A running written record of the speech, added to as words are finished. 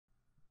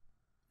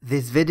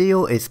This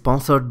video is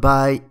sponsored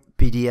by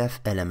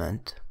PDF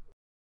Element,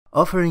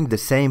 offering the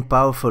same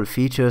powerful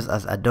features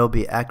as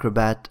Adobe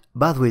Acrobat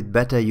but with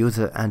better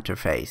user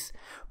interface,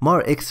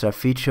 more extra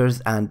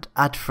features and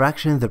at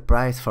fraction the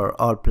price for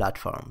all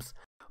platforms.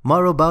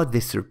 More about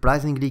this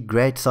surprisingly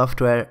great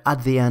software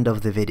at the end of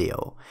the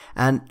video,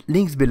 and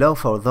links below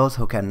for those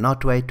who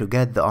cannot wait to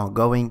get the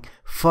ongoing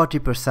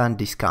 40%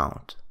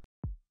 discount.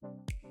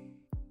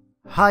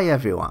 Hi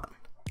everyone!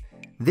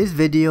 This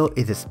video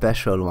is a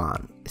special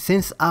one,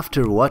 since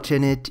after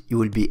watching it you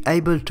will be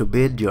able to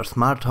build your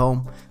smart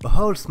home, a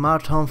whole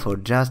smart home for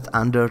just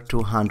under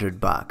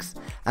 $200,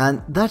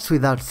 and that's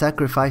without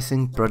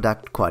sacrificing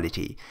product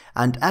quality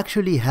and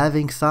actually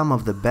having some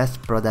of the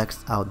best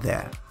products out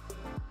there.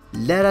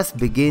 Let us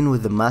begin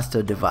with the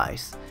master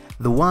device,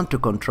 the one to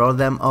control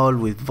them all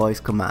with voice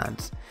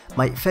commands.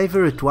 My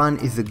favorite one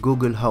is the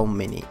Google Home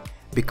Mini,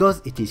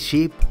 because it is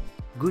cheap,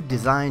 good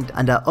designed,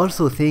 and I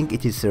also think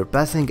it is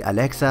surpassing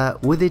Alexa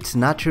with its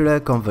natural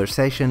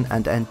conversation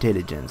and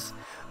intelligence.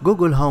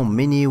 Google Home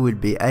Mini will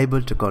be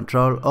able to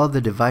control all the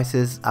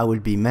devices I will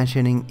be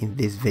mentioning in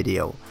this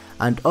video,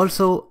 and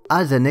also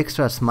adds an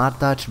extra smart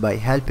touch by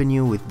helping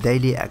you with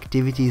daily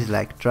activities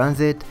like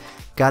transit,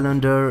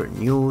 calendar,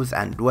 news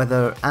and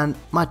weather, and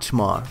much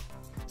more.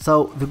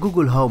 So the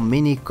Google Home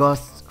Mini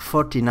costs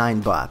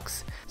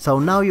 $49, so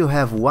now you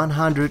have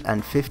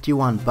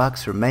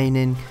 $151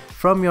 remaining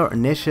from your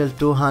initial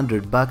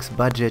 $200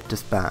 budget to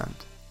spend.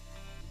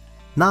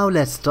 Now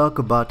let's talk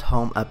about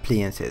home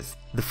appliances.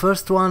 The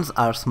first ones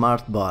are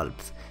smart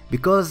bulbs.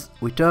 Because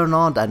we turn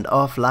on and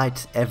off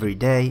lights every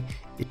day,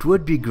 it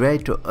would be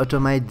great to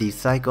automate these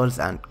cycles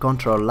and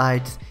control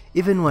lights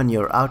even when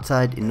you're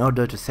outside in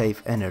order to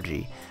save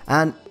energy,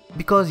 and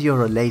because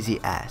you're a lazy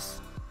ass.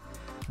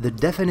 The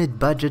definite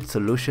budget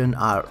solution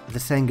are the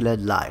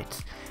Sengled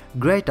lights.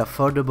 Great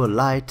affordable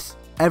lights.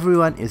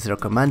 Everyone is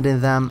recommending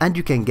them and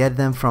you can get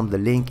them from the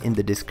link in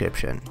the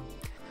description.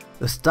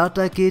 A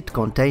starter kit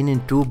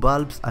containing 2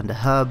 bulbs and a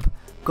hub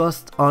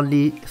costs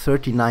only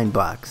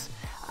 $39.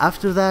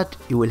 After that,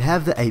 you will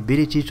have the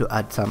ability to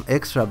add some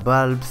extra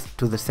bulbs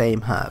to the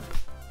same hub.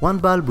 One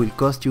bulb will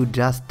cost you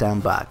just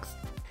 $10.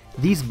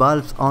 These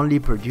bulbs only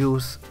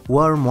produce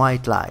warm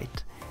white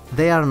light.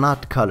 They are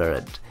not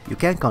colored. You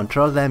can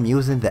control them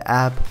using the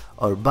app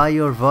or by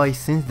your voice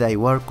since they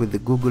work with the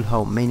Google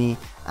Home Mini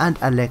and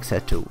Alexa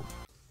too.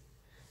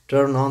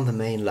 Turn on the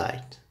main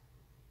light.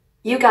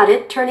 You got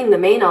it, turning the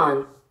main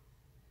on.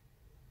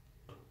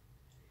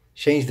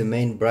 Change the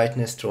main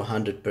brightness to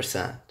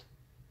 100%.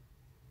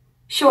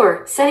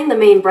 Sure, setting the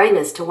main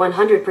brightness to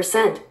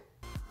 100%.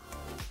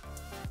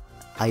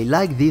 I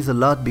like these a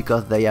lot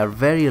because they are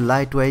very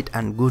lightweight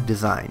and good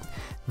design.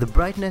 The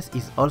brightness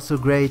is also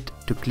great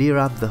to clear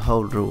up the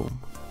whole room.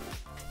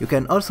 You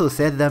can also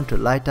set them to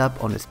light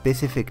up on a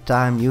specific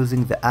time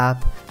using the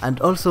app and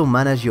also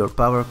manage your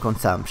power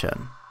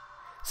consumption.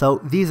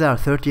 So these are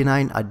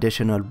 39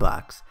 additional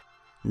bucks.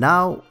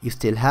 Now you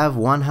still have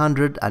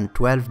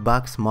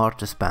 $112 more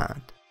to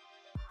spend.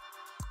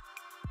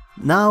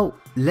 Now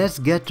let's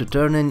get to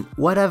turning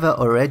whatever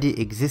already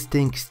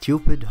existing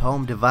stupid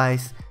home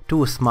device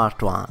to a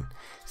smart one,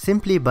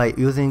 simply by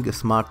using a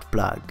smart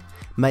plug.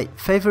 My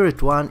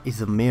favorite one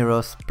is a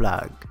Meross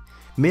plug.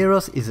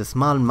 Meross is a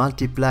small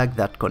multi-plug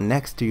that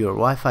connects to your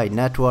Wi-Fi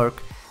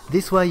network.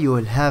 This way you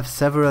will have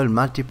several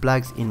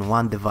multi-plugs in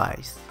one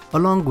device,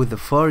 along with the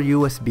 4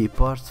 USB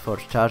ports for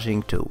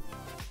charging too.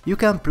 You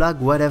can plug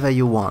whatever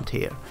you want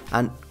here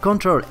and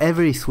control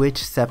every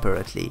switch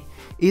separately,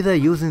 either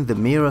using the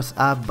Meross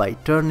app by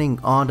turning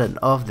on and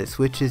off the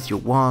switches you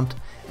want,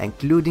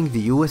 including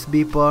the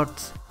USB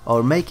ports,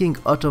 or making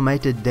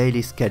automated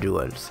daily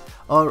schedules,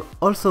 or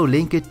also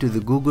link it to the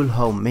Google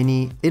Home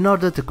Mini in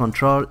order to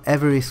control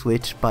every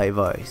switch by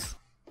voice.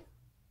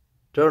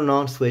 Turn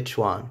on switch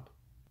 1.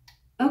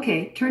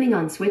 Okay, turning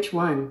on switch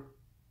 1.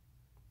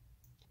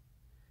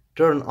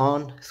 Turn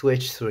on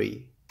switch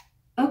 3.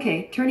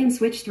 Okay, turning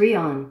switch 3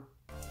 on.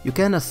 You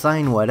can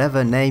assign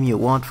whatever name you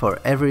want for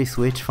every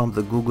switch from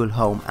the Google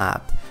Home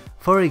app.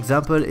 For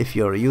example, if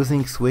you're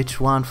using switch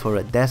 1 for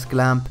a desk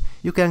lamp,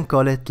 you can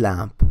call it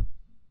lamp.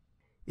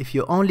 If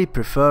you only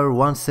prefer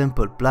one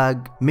simple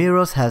plug,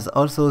 Meross has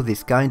also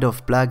this kind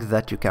of plugs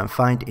that you can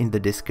find in the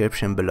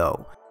description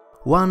below.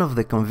 One of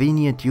the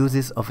convenient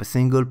uses of a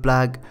single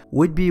plug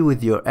would be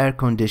with your air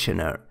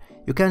conditioner.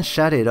 You can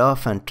shut it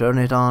off and turn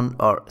it on,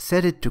 or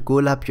set it to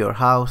cool up your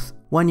house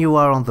when you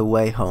are on the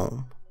way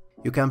home.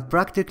 You can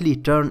practically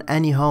turn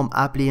any home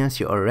appliance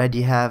you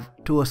already have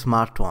to a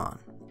smart one.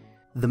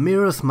 The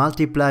Meross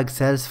multi-plug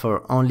sells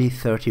for only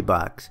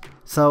 $30,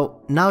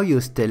 so now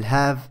you still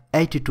have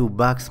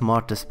 $82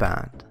 more to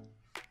spend.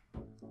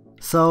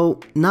 So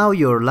now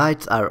your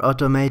lights are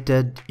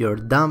automated, your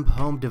dumb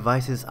home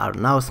devices are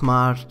now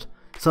smart.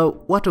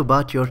 So what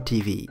about your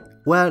TV?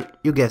 Well,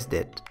 you guessed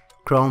it,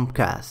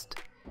 Chromecast.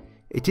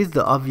 It is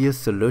the obvious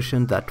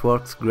solution that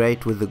works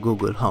great with the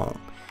Google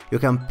Home. You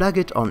can plug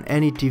it on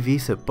any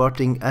TV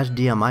supporting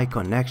HDMI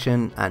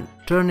connection and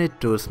turn it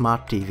to a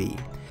smart TV.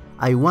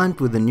 I went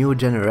with the new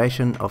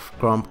generation of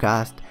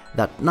Chromecast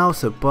that now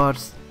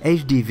supports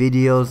HD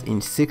videos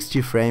in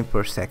 60 frames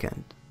per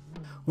second.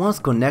 Once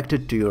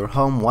connected to your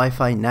home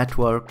Wi-Fi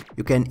network,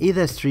 you can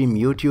either stream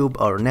YouTube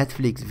or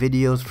Netflix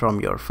videos from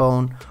your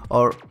phone,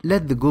 or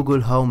let the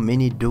Google Home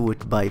Mini do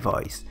it by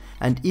voice,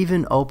 and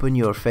even open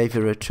your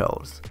favorite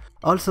shows.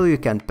 Also, you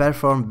can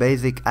perform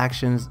basic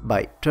actions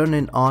by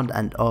turning on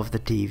and off the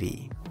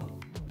TV.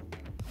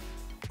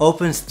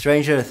 Open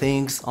Stranger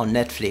Things on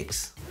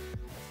Netflix.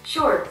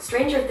 Sure,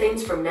 Stranger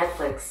Things from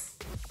Netflix.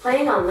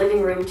 Playing on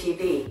living room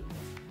TV.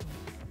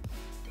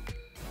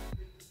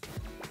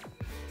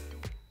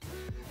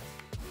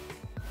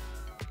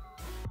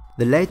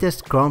 The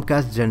latest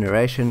Chromecast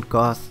generation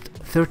costs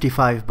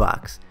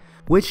 $35,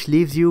 which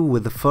leaves you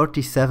with a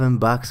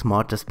 $47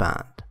 more to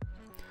spend.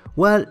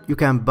 Well, you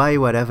can buy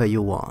whatever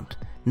you want.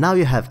 Now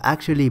you have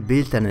actually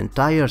built an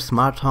entire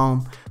smart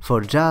home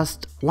for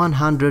just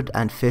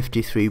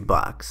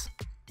 $153.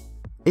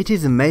 It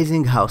is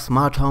amazing how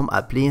smart home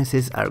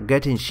appliances are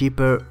getting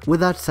cheaper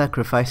without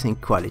sacrificing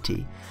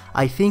quality.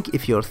 I think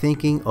if you're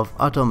thinking of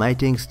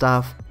automating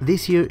stuff,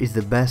 this year is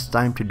the best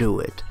time to do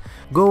it.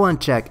 Go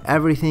and check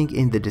everything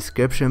in the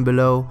description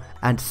below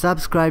and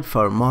subscribe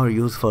for more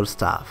useful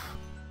stuff.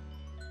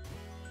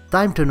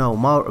 Time to know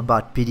more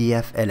about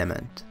PDF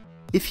Element.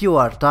 If you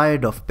are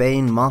tired of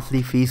paying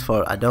monthly fees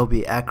for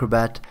Adobe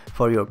Acrobat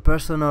for your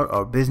personal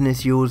or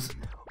business use,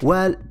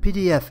 well,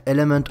 PDF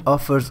Element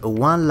offers a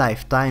one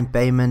lifetime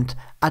payment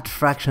at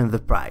fraction the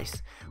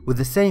price, with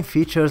the same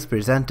features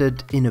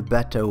presented in a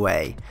better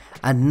way,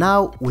 and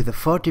now with a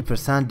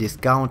 40%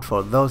 discount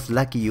for those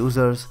lucky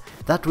users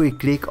that will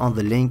click on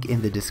the link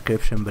in the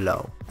description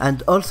below,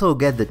 and also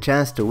get the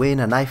chance to win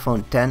an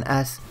iPhone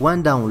XS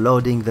when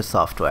downloading the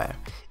software.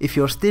 If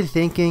you're still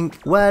thinking,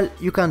 well,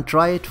 you can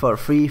try it for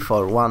free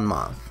for 1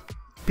 month.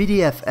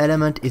 PDF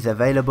Element is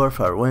available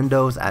for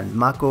Windows and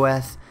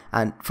macOS,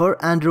 and for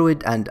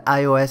Android and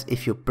iOS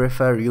if you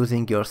prefer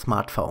using your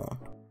smartphone.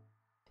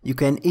 You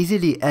can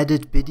easily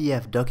edit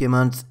PDF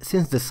documents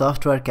since the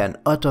software can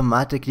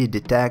automatically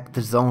detect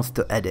the zones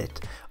to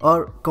edit,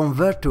 or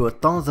convert to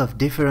tons of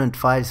different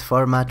files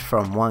format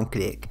from one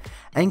click,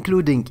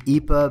 including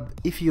EPUB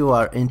if you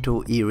are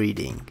into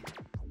e-reading.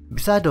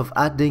 Besides of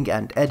adding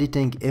and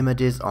editing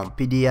images on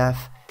PDF,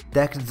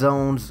 text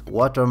zones,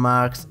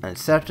 watermarks, and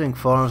certain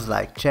forms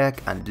like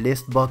check and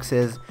list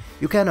boxes,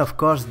 you can of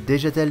course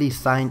digitally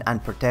sign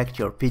and protect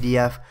your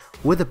PDF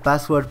with a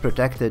password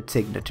protected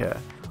signature,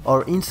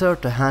 or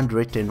insert a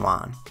handwritten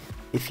one.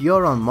 If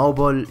you're on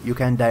mobile, you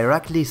can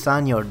directly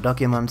sign your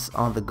documents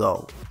on the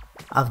go.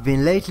 I've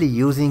been lately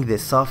using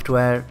this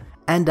software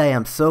and I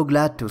am so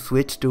glad to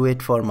switch to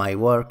it for my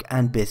work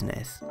and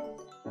business.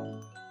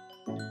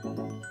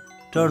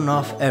 Turn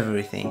off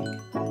everything.